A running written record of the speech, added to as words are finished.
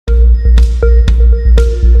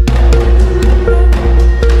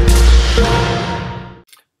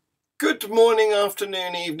morning,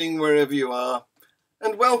 afternoon, evening, wherever you are,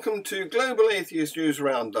 and welcome to Global Atheist News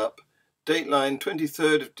Roundup, dateline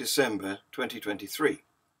 23rd of December 2023.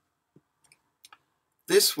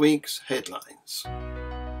 This week's headlines.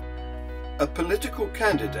 A political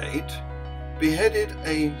candidate beheaded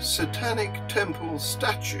a Satanic temple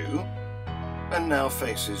statue and now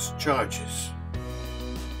faces charges.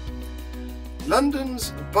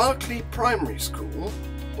 London's Barclay Primary School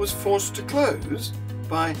was forced to close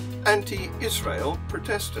by anti-Israel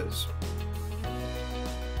protesters.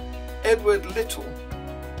 Edward Little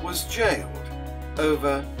was jailed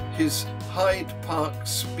over his Hyde Park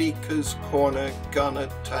Speakers Corner gun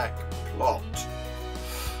attack plot.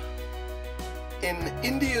 In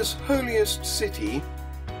India's holiest city,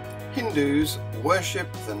 Hindus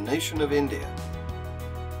worship the nation of India.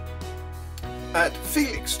 At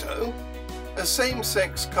Felixstowe, a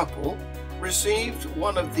same-sex couple received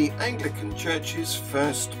one of the Anglican Church's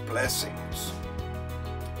first blessings.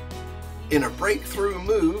 In a breakthrough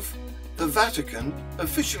move, the Vatican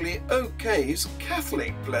officially okays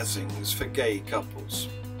Catholic blessings for gay couples.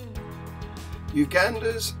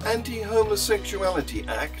 Uganda's Anti-Homosexuality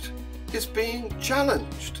Act is being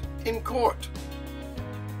challenged in court.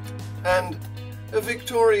 And a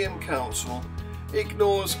Victorian council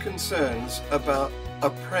ignores concerns about a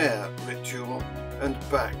prayer ritual and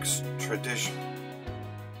backs tradition.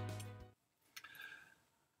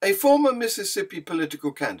 A former Mississippi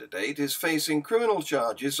political candidate is facing criminal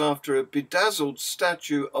charges after a bedazzled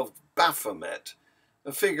statue of Baphomet,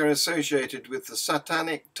 a figure associated with the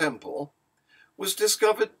Satanic temple, was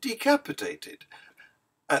discovered decapitated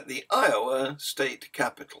at the Iowa state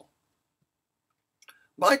capitol.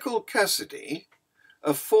 Michael Cassidy,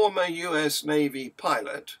 a former US Navy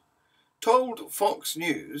pilot, told Fox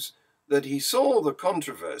News that he saw the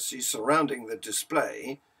controversy surrounding the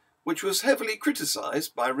display, which was heavily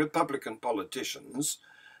criticized by Republican politicians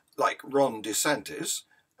like Ron DeSantis,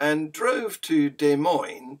 and drove to Des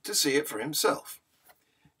Moines to see it for himself.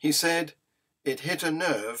 He said it hit a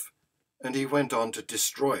nerve and he went on to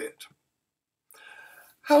destroy it.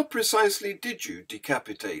 How precisely did you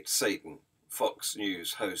decapitate Satan? Fox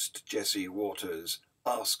News host Jesse Waters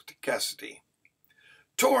asked Cassidy.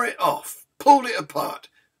 Tore it off, pulled it apart,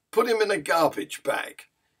 put him in a garbage bag,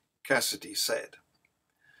 Cassidy said.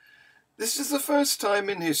 This is the first time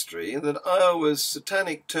in history that Iowa's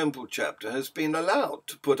Satanic Temple chapter has been allowed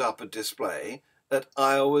to put up a display at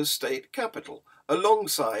Iowa's state capitol,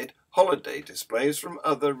 alongside holiday displays from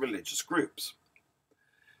other religious groups.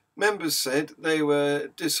 Members said they were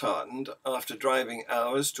disheartened after driving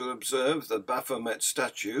hours to observe the Baphomet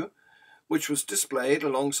statue, which was displayed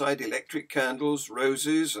alongside electric candles,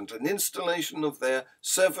 roses, and an installation of their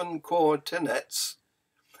seven core tenets,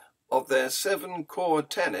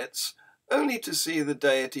 only to see the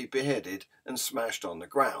deity beheaded and smashed on the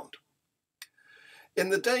ground.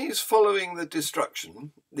 In the days following the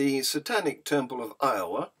destruction, the Satanic Temple of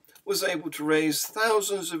Iowa was able to raise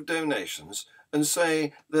thousands of donations and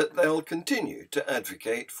say that they'll continue to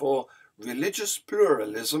advocate for religious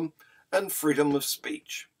pluralism and freedom of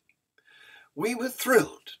speech. We were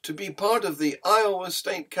thrilled to be part of the Iowa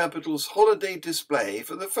State Capitol's holiday display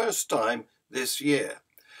for the first time this year.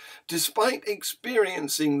 Despite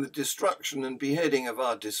experiencing the destruction and beheading of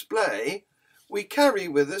our display, we carry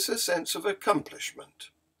with us a sense of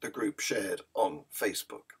accomplishment, the group shared on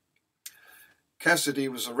Facebook. Cassidy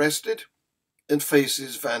was arrested and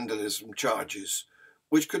faces vandalism charges,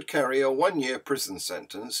 which could carry a 1-year prison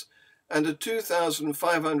sentence and a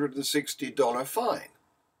 $2,560 fine.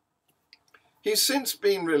 He's since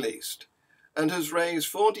been released and has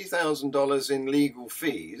raised $40,000 in legal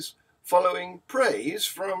fees following praise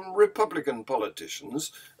from Republican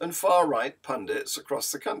politicians and far-right pundits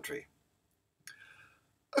across the country.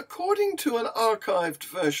 According to an archived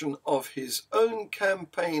version of his own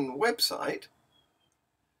campaign website,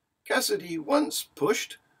 Cassidy once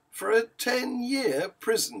pushed for a 10-year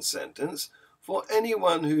prison sentence for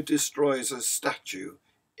anyone who destroys a statue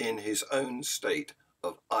in his own state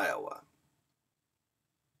of Iowa.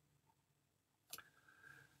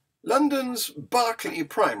 London's Barclay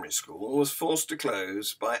Primary School was forced to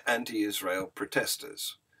close by anti-Israel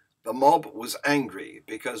protesters. The mob was angry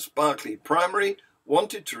because Barclay Primary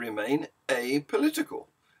wanted to remain apolitical.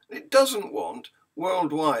 It doesn't want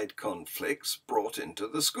worldwide conflicts brought into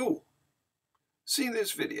the school. See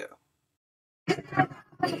this video. Education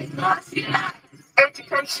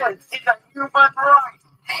is a human right.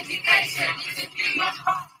 Education is a human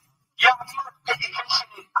right. Your education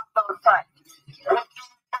is under attack.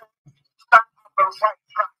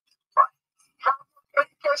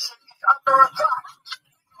 Education is under attack.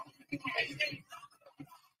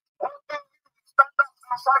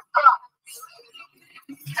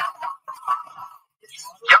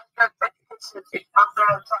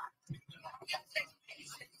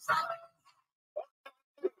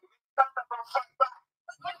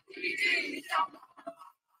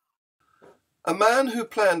 A man who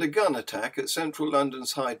planned a gun attack at central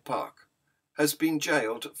London's Hyde Park has been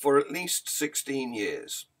jailed for at least 16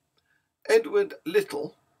 years. Edward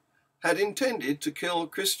Little had intended to kill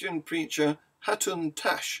Christian preacher Hatun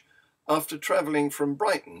Tash after travelling from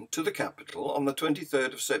Brighton to the capital on the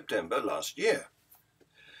 23rd of September last year.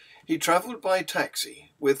 He travelled by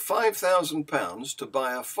taxi with £5,000 to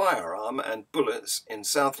buy a firearm and bullets in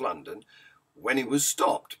South London when he was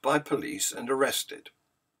stopped by police and arrested.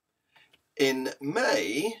 In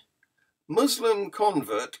May, Muslim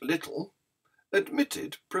convert Little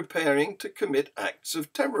admitted preparing to commit acts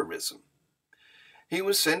of terrorism. He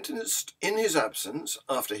was sentenced in his absence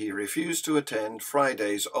after he refused to attend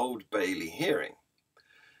Friday's Old Bailey hearing.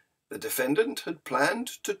 The defendant had planned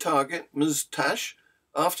to target Ms. Tash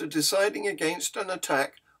after deciding against an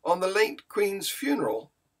attack on the late Queen's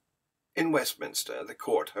funeral in Westminster, the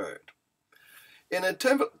court heard. In a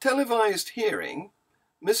televised hearing,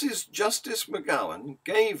 Mrs. Justice McGowan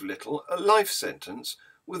gave Little a life sentence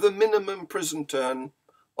with a minimum prison term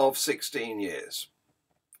of 16 years.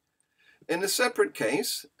 In a separate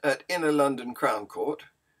case at Inner London Crown Court,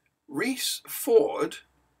 Reese Ford,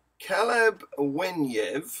 Caleb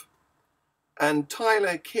Wenyev and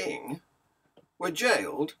Tyler King were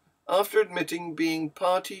jailed after admitting being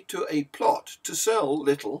party to a plot to sell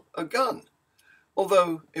Little a gun,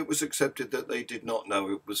 although it was accepted that they did not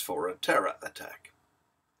know it was for a terror attack.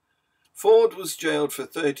 Ford was jailed for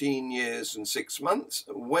 13 years and 6 months,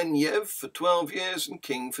 Wenyev for 12 years and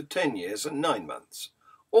King for 10 years and 9 months.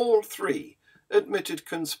 All three admitted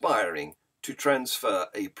conspiring to transfer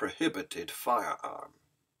a prohibited firearm.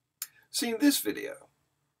 See this video.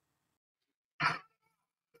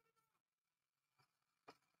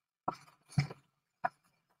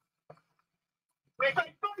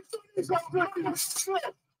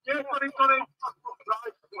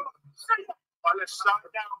 Right, let's slow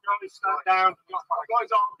it down, guys. Slow it down.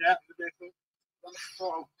 Guys, aren't there.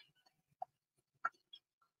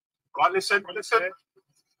 Right, listen.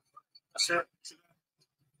 That's it.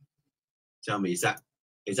 Tell me, is that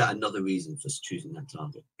another reason for choosing that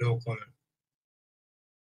target? Bill Connor.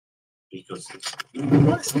 Because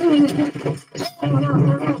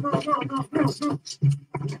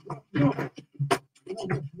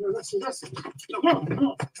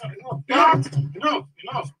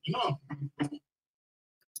Enough.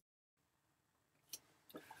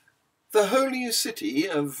 The holy city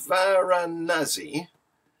of Varanasi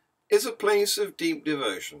is a place of deep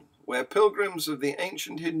devotion, where pilgrims of the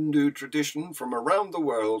ancient Hindu tradition from around the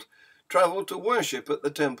world travel to worship at the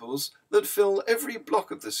temples that fill every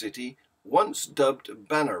block of the city, once dubbed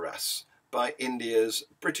Banaras by India's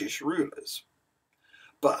British rulers.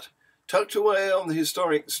 But tucked away on the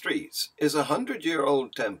historic streets is a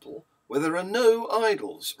 100-year-old temple where there are no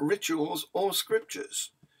idols, rituals, or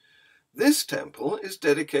scriptures. This temple is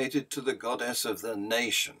dedicated to the goddess of the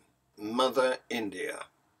nation, Mother India.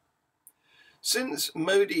 Since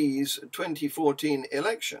Modi's 2014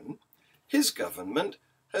 election, his government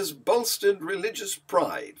has bolstered religious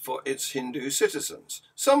pride for its Hindu citizens,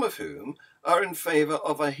 some of whom are in favour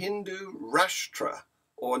of a Hindu Rashtra,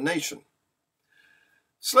 or nation.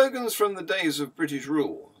 Slogans from the days of British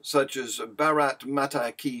rule, such as Bharat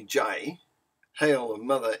Mata Ki Jai, Hail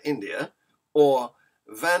Mother India, or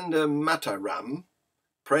Vande Mataram,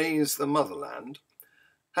 Praise the Motherland,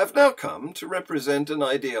 have now come to represent an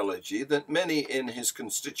ideology that many in his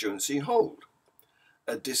constituency hold,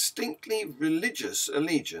 a distinctly religious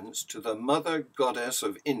allegiance to the Mother Goddess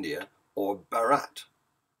of India, or Bharat.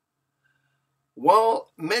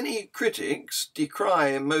 While many critics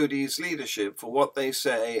decry Modi's leadership for what they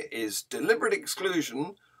say is deliberate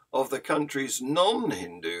exclusion of the country's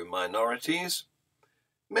non-Hindu minorities,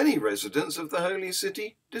 many residents of the holy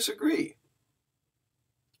city disagree.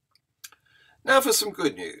 Now for some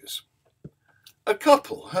good news. A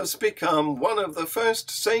couple has become one of the first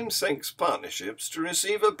same-sex partnerships to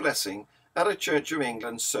receive a blessing at a Church of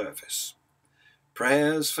England service.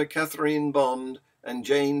 Prayers for Catherine Bond and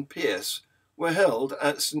Jane Pierce were held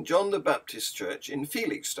at St John the Baptist Church in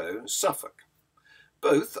Felixstowe, Suffolk.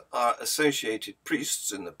 Both are associated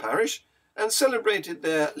priests in the parish and celebrated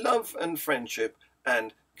their love and friendship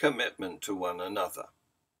and commitment to one another.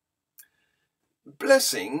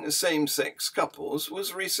 Blessing same-sex couples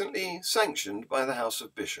was recently sanctioned by the House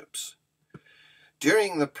of Bishops.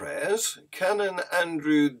 During the prayers, Canon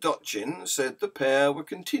Andrew Dotchin said the pair were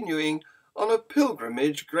continuing on a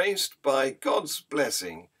pilgrimage graced by God's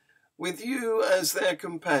blessing, with you as their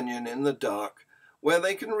companion in the dark, where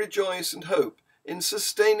they can rejoice and hope in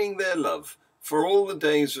sustaining their love for all the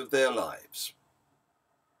days of their lives.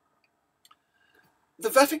 The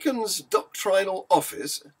Vatican's doctrinal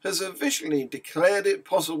office has officially declared it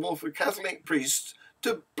possible for Catholic priests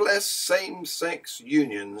to bless same-sex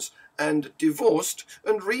unions and divorced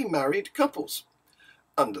and remarried couples,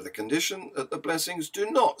 under the condition that the blessings do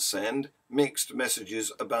not send mixed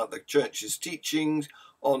messages about the Church's teachings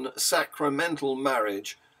on sacramental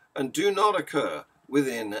marriage and do not occur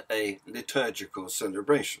within a liturgical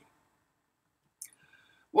celebration.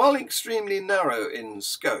 While extremely narrow in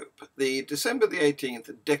scope, the December the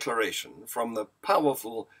 18th declaration from the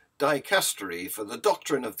powerful Dicastery for the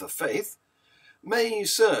Doctrine of the Faith may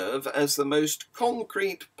serve as the most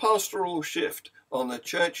concrete pastoral shift on the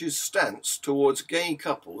Church's stance towards gay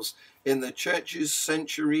couples in the Church's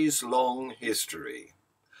centuries-long history.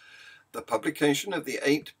 The publication of the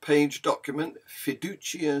 8-page document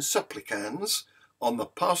Fiducia Supplicans on the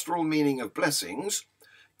pastoral meaning of blessings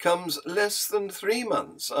comes less than 3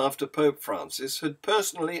 months after Pope Francis had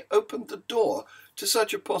personally opened the door to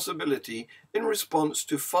such a possibility in response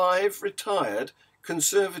to 5 retired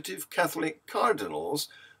conservative Catholic cardinals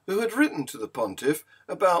who had written to the pontiff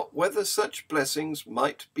about whether such blessings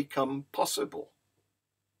might become possible.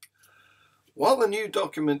 While the new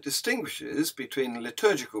document distinguishes between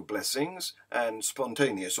liturgical blessings and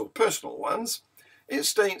spontaneous or personal ones, it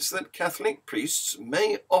states that Catholic priests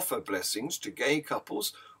may offer blessings to gay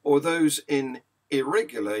couples or those in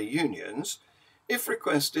irregular unions, if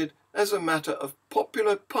requested as a matter of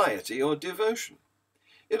popular piety or devotion.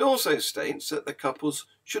 It also states that the couples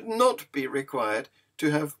should not be required to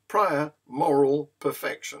have prior moral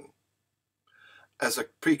perfection as a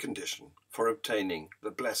precondition for obtaining the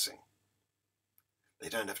blessing. They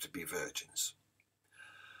don't have to be virgins.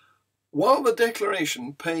 While the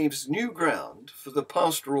declaration paves new ground for the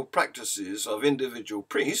pastoral practices of individual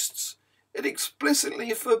priests, it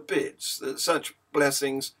explicitly forbids that such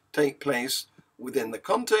blessings take place within the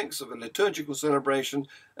context of a liturgical celebration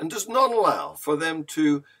and does not allow for them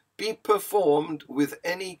to be performed with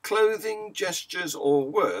any clothing, gestures, or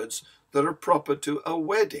words that are proper to a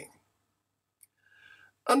wedding.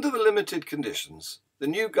 Under the limited conditions, the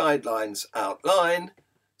new guidelines outline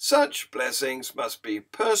such blessings must be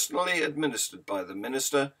personally administered by the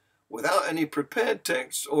minister without any prepared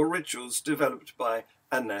texts or rituals developed by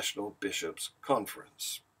a National Bishops'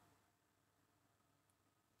 Conference.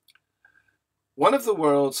 One of the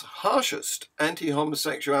world's harshest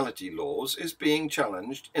anti-homosexuality laws is being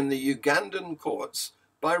challenged in the Ugandan courts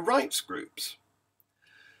by rights groups.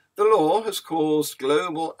 The law has caused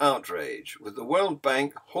global outrage, with the World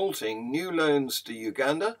Bank halting new loans to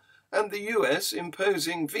Uganda and the US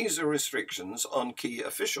imposing visa restrictions on key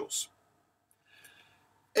officials.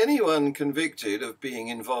 Anyone convicted of being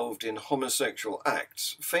involved in homosexual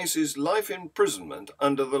acts faces life imprisonment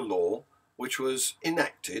under the law, which was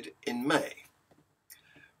enacted in May.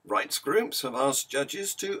 Rights groups have asked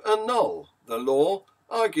judges to annul the law,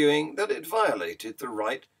 arguing that it violated the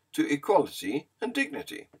right to equality and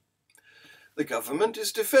dignity. The government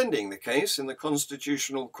is defending the case in the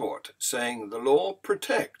Constitutional Court, saying the law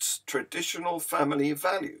protects traditional family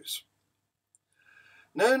values.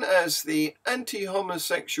 Known as the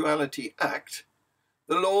Anti-Homosexuality Act,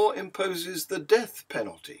 the law imposes the death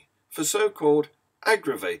penalty for so-called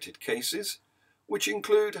aggravated cases, which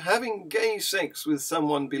include having gay sex with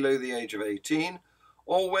someone below the age of 18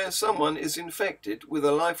 or where someone is infected with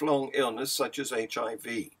a lifelong illness such as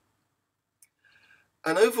HIV.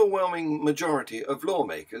 An overwhelming majority of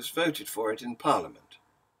lawmakers voted for it in Parliament,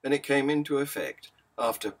 and it came into effect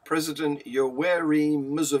after President Yoweri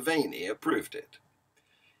Museveni approved it.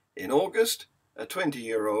 In August, a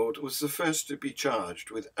 20-year-old was the first to be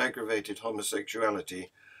charged with aggravated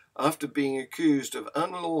homosexuality after being accused of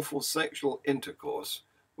unlawful sexual intercourse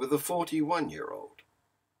with a 41-year-old.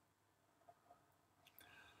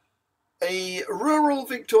 A rural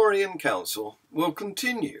Victorian council will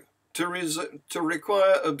continue to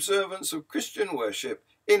require observance of Christian worship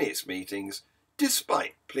in its meetings,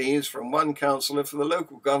 despite pleas from one councillor for the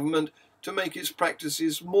local government to make its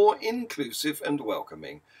practices more inclusive and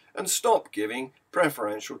welcoming, and stop giving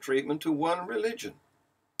preferential treatment to one religion.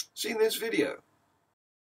 See this video.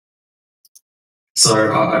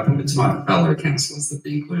 So I put it to my fellow councillors that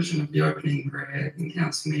the inclusion of the opening prayer in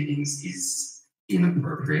council meetings is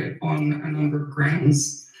inappropriate on a number of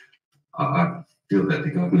grounds. I feel that the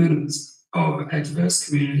government of a diverse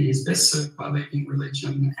community is best served by leaving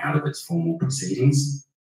religion out of its formal proceedings.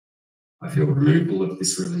 I feel removal of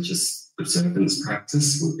this religious observance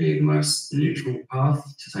practice would be the most neutral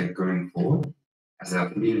path to take going forward. As our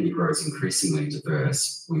community grows increasingly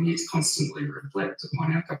diverse, we need to constantly reflect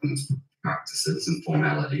upon our government's practices and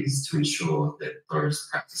formalities to ensure that those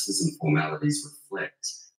practices and formalities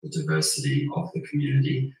reflect the diversity of the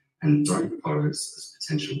community and don't pose as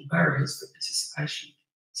potential barriers for participation.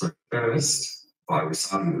 So first, by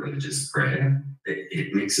reciting religious prayer,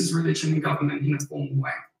 it mixes religion and government in a formal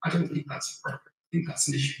way. I don't think that's appropriate. I think that's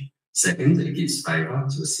an issue. Second, it gives favour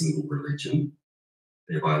to a single religion,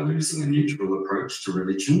 thereby losing a neutral approach to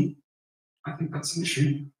religion. I think that's an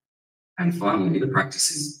issue. And finally, the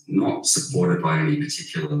practice is not supported by any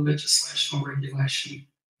particular legislation or regulation.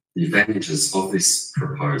 The advantages of this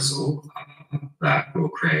proposal are that will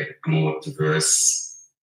create a more diverse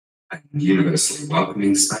and universally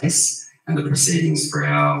welcoming space, and the proceedings for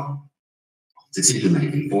our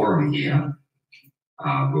decision-making forum here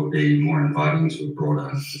will be more inviting to a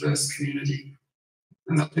broader, diverse community.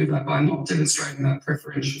 And they'll do that by not demonstrating that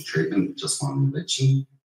preferential treatment of just one religion.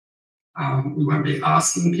 We won't be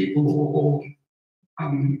asking people or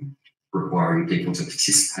requiring people to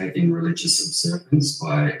participate in religious observance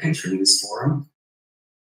by entering this forum.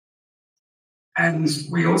 And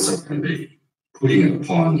we also going to be putting it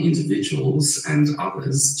upon individuals and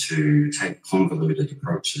others to take convoluted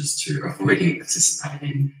approaches to avoiding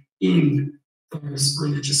participating in those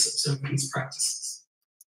religious observance practices.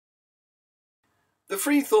 The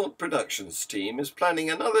Free Thought Productions team is planning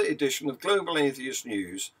another edition of Global Atheist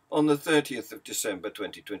News on the 30th of December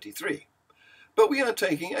 2023. But we are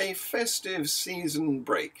taking a festive season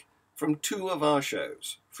break from two of our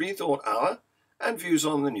shows, Free Thought Hour and Views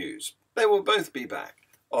on the News. They will both be back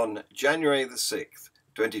on January the 6th,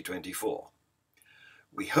 2024.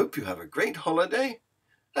 We hope you have a great holiday,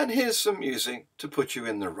 and here's some music to put you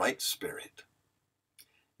in the right spirit.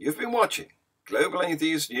 You've been watching Global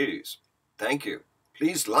Atheist News. Thank you.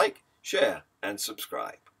 Please like, share, and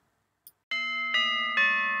subscribe.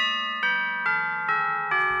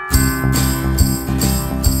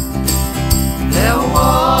 There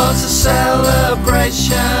was a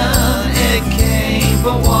celebration, it came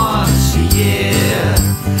but once a year,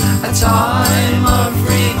 a time of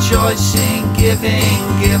rejoicing, giving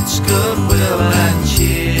gifts, goodwill and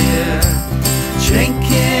cheer,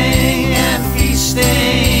 drinking and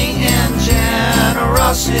feasting and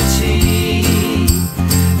generosity,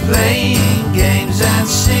 playing games and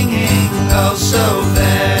singing oh so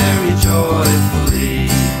very joyfully.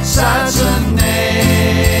 Saturnalia,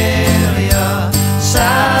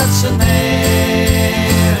 Saturnalia.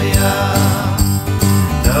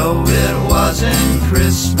 No, it wasn't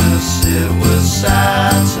Christmas, it was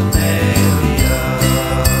Saturnalia.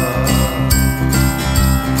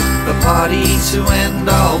 The party to end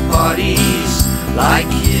all parties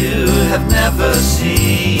like you have never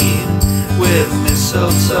seen, with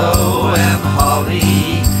mistletoe and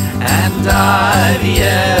holly and ivy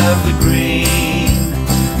evergreen,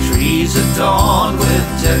 trees adorned with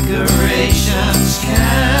decorations,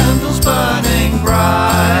 candles burning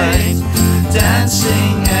bright,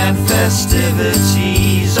 dancing and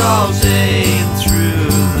festivities all day and through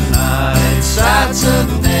the night.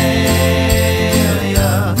 Saturnalia,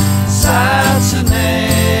 Saturnalia,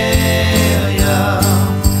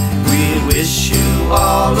 we wish you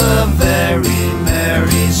all a very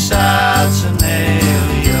merry Saturnalia.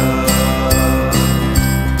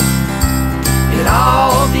 It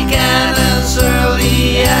all began as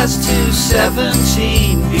early as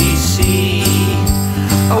 217 BC,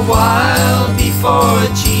 a while before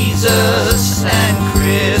Jesus and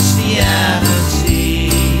Christianity.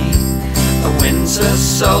 A winter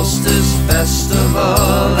solstice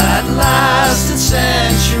festival that lasted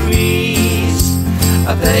centuries,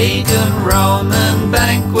 a pagan Roman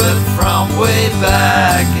banquet from way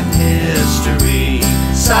back in history.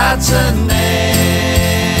 Saturnalia,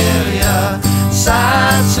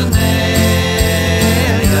 Saturnalia.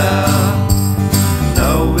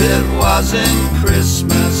 No, it wasn't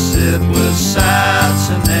Christmas, it was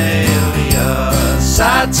Saturnalia.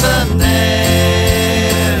 Saturnalia,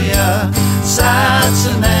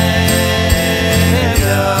 Saturnalia.